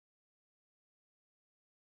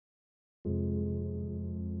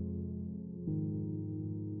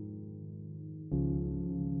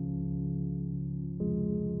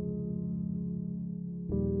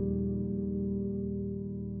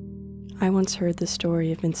I once heard the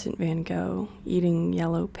story of Vincent Van Gogh eating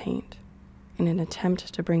yellow paint in an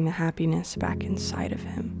attempt to bring the happiness back inside of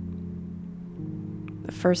him.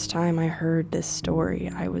 The first time I heard this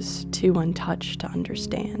story, I was too untouched to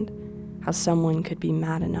understand how someone could be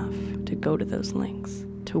mad enough to go to those lengths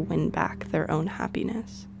to win back their own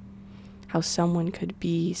happiness. How someone could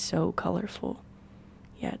be so colorful,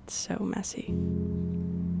 yet so messy.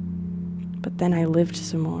 But then I lived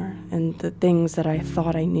some more, and the things that I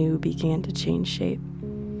thought I knew began to change shape.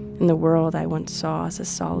 And the world I once saw as a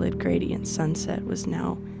solid gradient sunset was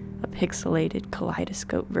now a pixelated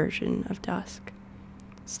kaleidoscope version of dusk.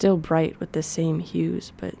 Still bright with the same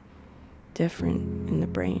hues, but different in the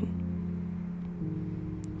brain.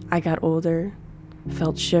 I got older,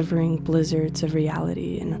 felt shivering blizzards of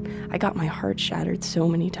reality, and I got my heart shattered so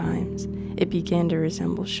many times, it began to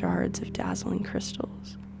resemble shards of dazzling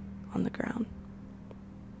crystals on the ground.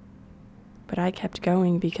 But I kept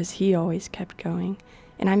going because he always kept going,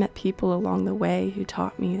 and I met people along the way who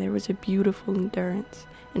taught me there was a beautiful endurance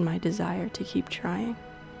in my desire to keep trying.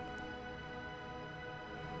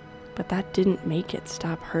 But that didn't make it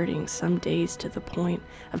stop hurting some days to the point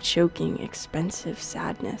of choking expensive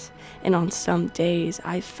sadness, and on some days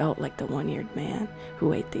I felt like the one-eared man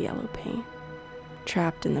who ate the yellow paint,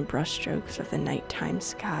 trapped in the brushstrokes of the nighttime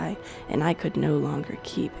sky, and I could no longer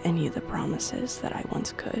keep any of the promises that I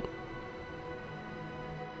once could.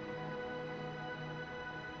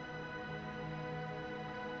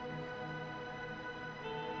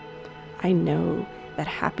 I know that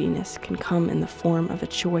happiness can come in the form of a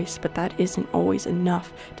choice, but that isn't always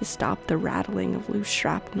enough to stop the rattling of loose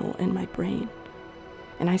shrapnel in my brain.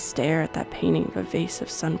 And I stare at that painting of a vase of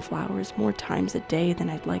sunflowers more times a day than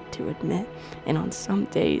I'd like to admit, and on some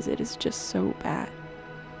days it is just so bad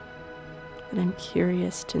that I'm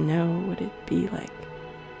curious to know what it'd be like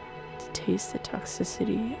to taste the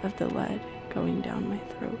toxicity of the lead going down my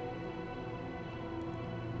throat.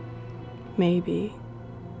 Maybe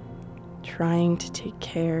trying to take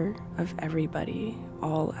care of everybody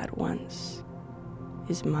all at once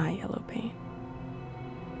is my yellow paint.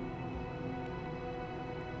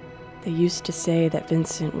 They used to say that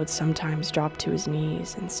Vincent would sometimes drop to his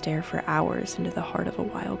knees and stare for hours into the heart of a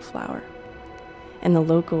wildflower, and the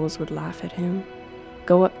locals would laugh at him,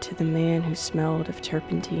 go up to the man who smelled of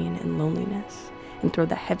turpentine and loneliness, and throw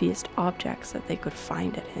the heaviest objects that they could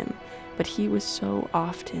find at him, but he was so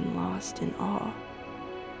often lost in awe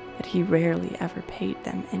that he rarely ever paid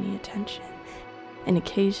them any attention. And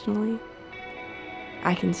occasionally,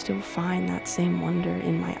 I can still find that same wonder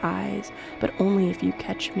in my eyes, but only if you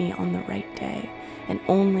catch me on the right day, and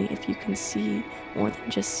only if you can see more than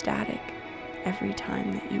just static every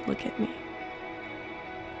time that you look at me.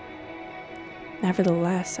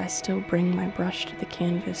 Nevertheless, I still bring my brush to the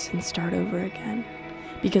canvas and start over again,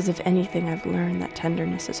 because if anything, I've learned that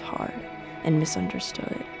tenderness is hard and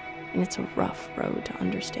misunderstood, and it's a rough road to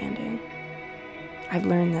understanding. I've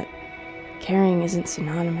learned that caring isn't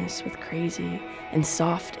synonymous with crazy, and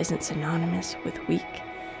soft isn't synonymous with weak,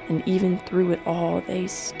 and even through it all, they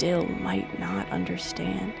still might not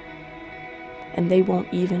understand. And they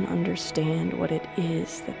won't even understand what it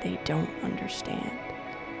is that they don't understand.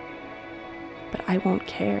 But I won't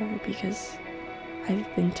care, because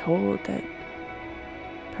I've been told that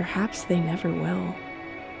perhaps they never will.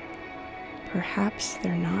 Perhaps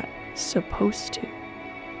they're not supposed to.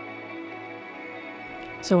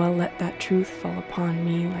 So I'll let that truth fall upon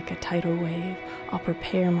me like a tidal wave. I'll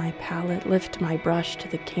prepare my palette, lift my brush to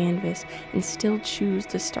the canvas, and still choose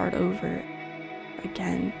to start over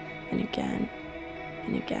again and again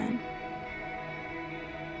and again.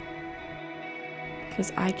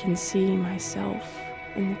 Because I can see myself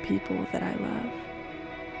in the people that I love.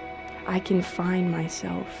 I can find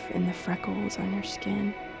myself in the freckles on your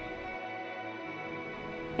skin.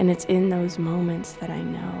 And it's in those moments that I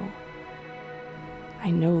know I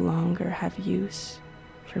no longer have use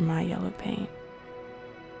for my yellow paint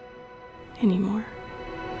anymore.